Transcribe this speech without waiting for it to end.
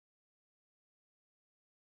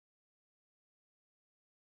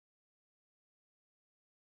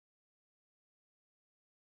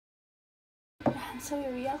راح نسوي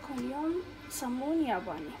وياكم اليوم صمون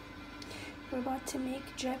ياباني. We're about to make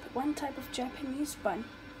one type of Japanese bun.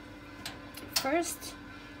 First,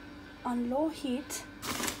 on low heat,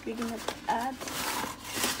 we're gonna add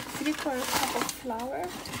 3/4 cup of flour,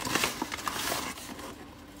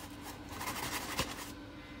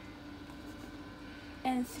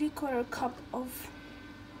 and 3/4 cup of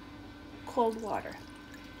cold water.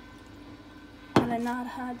 على نار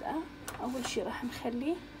هادئة. أول شي راح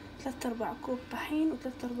نخلي 3/4 كوب طحين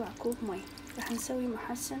و3/4 كوب مي. راح نسوي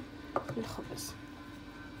محسن للخبز.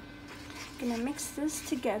 gonna mix this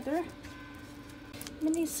together.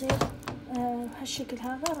 من يصير هالشكل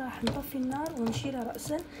هذا راح نطفي النار ونشيله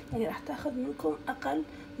رأسا، يعني راح تاخذ منكم أقل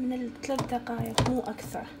من 3 دقائق مو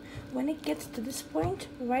أكثر. When it gets to this point,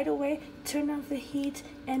 right away turn off the heat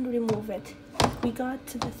and remove it. We got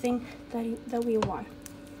to the thing that we want.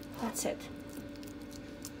 That's it.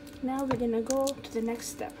 Now we're gonna go to the next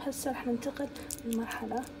step. هسه راح ننتقل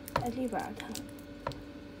للمرحلة اللي بعدها.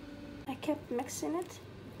 I kept mixing it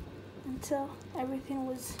until everything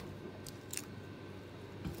was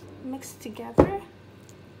mixed together,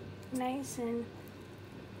 nice and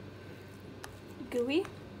gooey.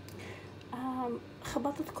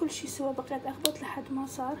 خبطت كل شي سوا، بقيت اخبط لحد ما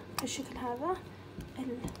صار هالشكل هذا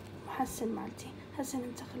المحسن مالتي. هسه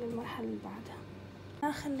ننتقل للمرحلة اللي بعدها.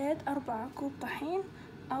 انا خليت 4 كوب طحين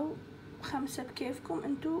او 5 بكيفكم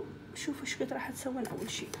انتو، شوفوا ايش قد راح تسوون.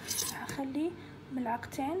 اول شي راح اخلي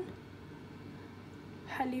ملعقتين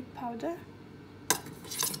حليب باودر.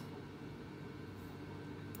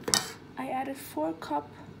 I added 4 cup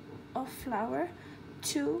of flour,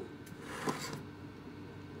 2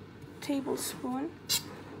 tablespoon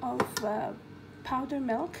of powder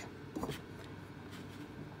milk,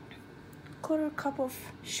 1/4 cup of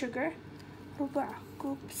sugar, ربع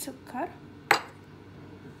كوب سكر،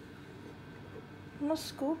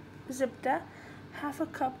 نص كوب زبدة، 1/2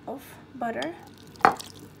 cup of butter,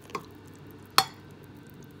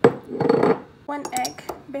 1 egg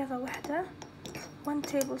بيضة واحدة، 1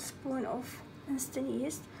 tablespoon of instant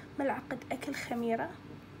yeast، ملعقة أكل خميرة،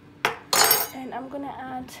 and I'm gonna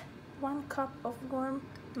add 1 cup of warm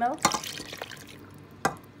milk،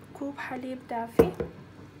 كوب حليب دافي.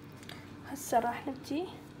 هسه راح نبدي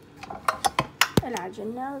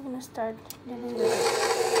العجن. Now we're gonna start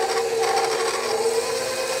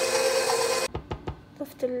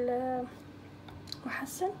ضفت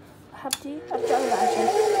المحسن وحبدي أرجع العجن.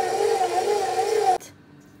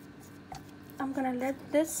 I'm gonna let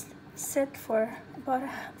this sit for about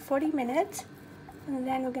 40 minutes and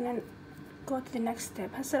then we're gonna go to the next step.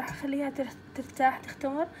 هسه راح اخليها ترتاح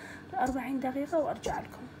تختمر 40 دقيقة وارجع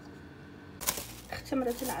لكم.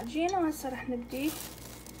 اختمرت العجينة وهسه راح نبدي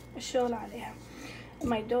الشغل عليها.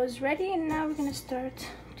 My dough is ready and now we're gonna start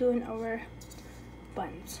doing our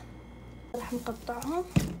buns. راح نقطعهم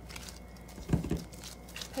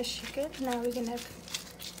بهالشكل. Now we're gonna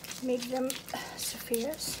make them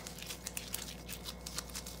spheres.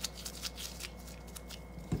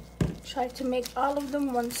 Try to make all of them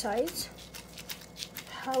one size.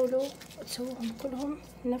 حاولوا تسووهم كلهم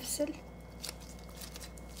نفس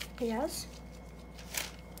القياس.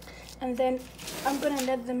 And then I'm gonna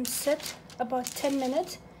let them sit about 10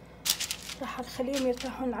 minutes. راح نخليهم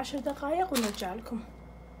يرتاحون 10 دقائق ونرجع لكم.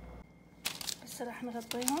 هسه راح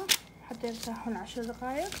نغطيهم حتى يرتاحون 10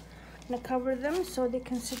 دقائق. Cover them so they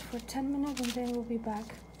can sit for 10 minutes and then we'll be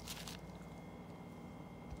back.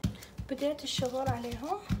 بديت الشغل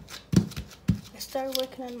عليهم. I started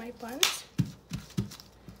working on my buns.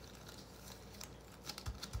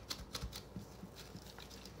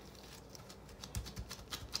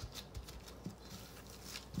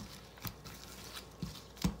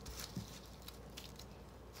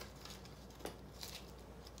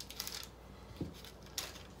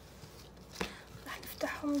 راح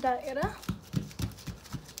نفتحهم دائرة.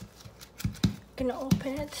 Gonna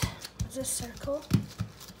open it as a circle.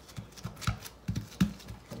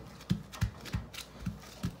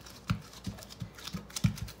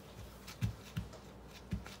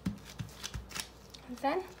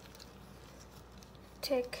 Then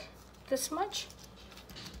take this much,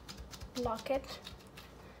 lock it.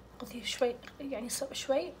 خذي شوي يعني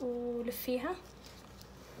شوي ولفيها.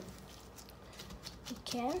 You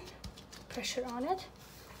can pressure on it.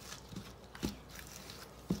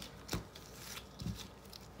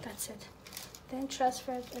 That's it. Then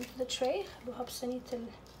transfer it into the tray. خلوها بصينية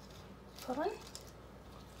الفرن.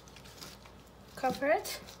 Cover it.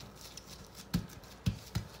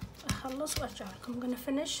 أخلص وأرجع لكم. I'm gonna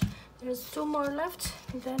finish. There's 2 more left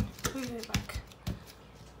and then we'll be back.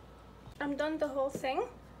 I'm done the whole thing.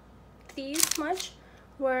 These much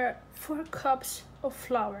were 4 cups of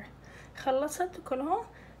flour. خلصت كلهم.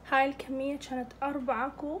 هاي الكمية كانت 4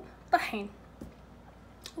 كوب طحين،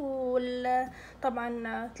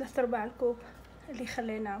 طبعا 3/4 الكوب اللي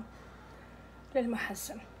خليناه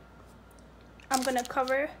للمحسن. I'm gonna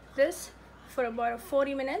cover this for about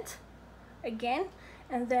 40 minutes again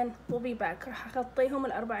and then we'll be back. راح اغطيهم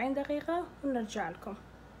 40 دقيقة ونرجع لكم.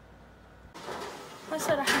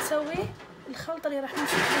 هسه راح نسوي الخلطة اللي راح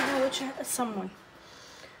نمسك بها وجه الصمون.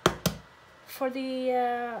 For the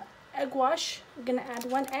egg wash, we're gonna add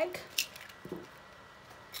 1 egg,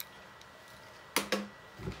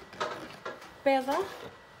 بيضة,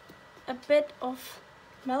 a bit of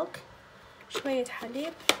milk, شوية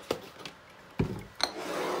حليب,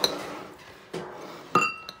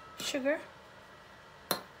 sugar,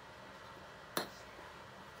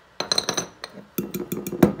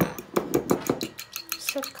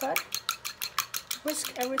 سكر. Whisk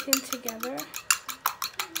everything together.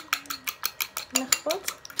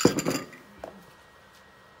 نخبط.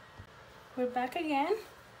 We're back again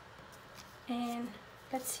and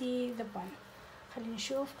let's see the bun. خلينا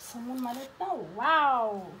نشوف الصمون مالتنا.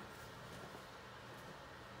 واو!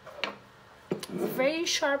 Very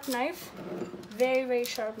sharp knife. Very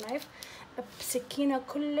sharp knife. بسكينة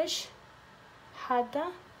كلش حادة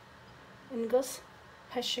نقص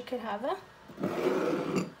بهالشكل هذا.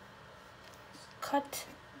 Cut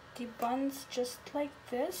the buns just like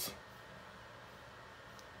this.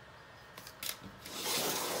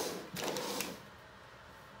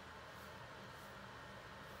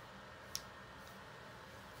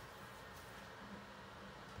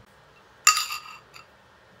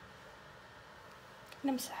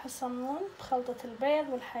 نمسح الصمون بخلطة البيض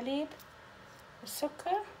والحليب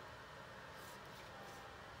والسكر.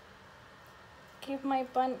 Give my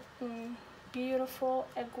bun beautiful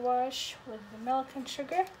egg wash with the milk and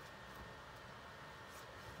sugar.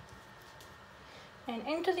 And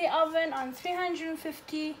into the oven on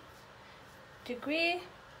 350 degree.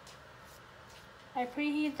 I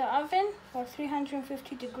preheat the oven for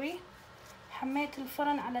 350 degree. حميت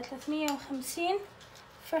الفرن على 350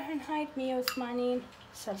 فahrenheit 180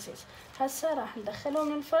 سلسيوس. هسه راح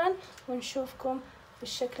ندخلهم الفرن ونشوفكم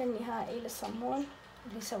بالشكل النهائي للصمون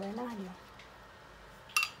اللي سويناه اليوم.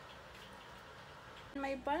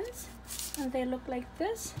 My buns and they look like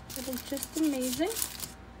this. It is just amazing.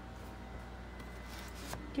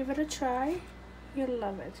 Give it a try. You'll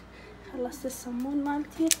love it. خلصت الصمون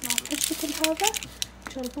مالتي طلعوا بهالشكل هذا.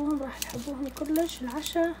 جربوهم راح تحبوهم كلش.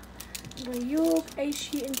 العشاء، ريوق، اي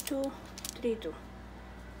شي انتو تريدوا.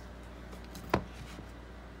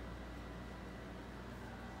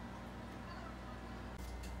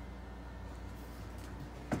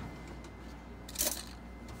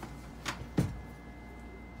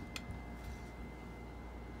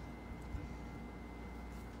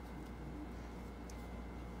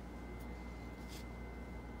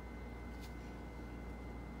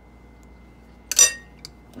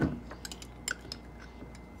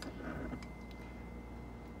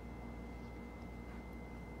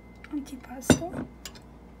 antipasto.